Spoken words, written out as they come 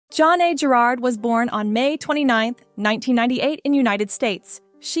Janae Girard was born on May 29, 1998 in United States.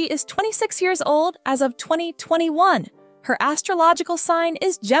 She is 26 years old as of 2021. Her astrological sign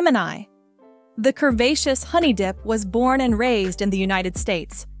is Gemini. The curvaceous honey dip was born and raised in the United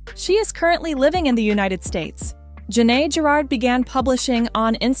States. She is currently living in the United States. Janae Girard began publishing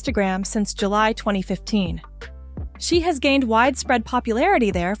on Instagram since July 2015. She has gained widespread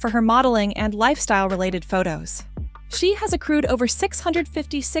popularity there for her modeling and lifestyle-related photos. She has accrued over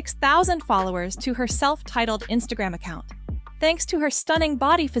 656,000 followers to her self-titled Instagram account, thanks to her stunning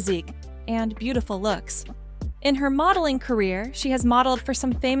body physique and beautiful looks. In her modeling career, she has modeled for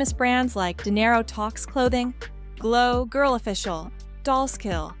some famous brands like Dinero Talks Clothing, Glow, Girl Official,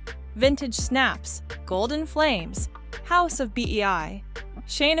 Dollskill, Vintage Snaps, Golden Flames, House of BEI,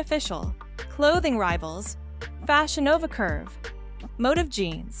 Shane Official, Clothing Rivals, Fashion Nova Curve, Motive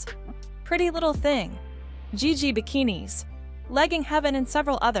Jeans, Pretty Little Thing, Gigi Bikinis, Legging Heaven, and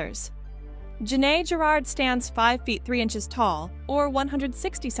several others. Janae Girard stands 5 feet 3 inches tall, or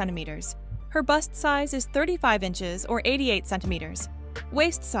 160 centimeters. Her bust size is 35 inches, or 88 centimeters.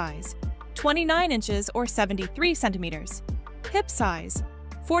 Waist size, 29 inches, or 73 centimeters. Hip size,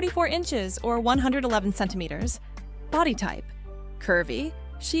 44 inches, or 111 centimeters. Body type, curvy.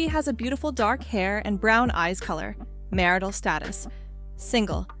 She has a beautiful dark hair and brown eyes color. Marital status,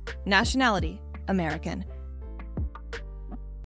 single. Nationality, American.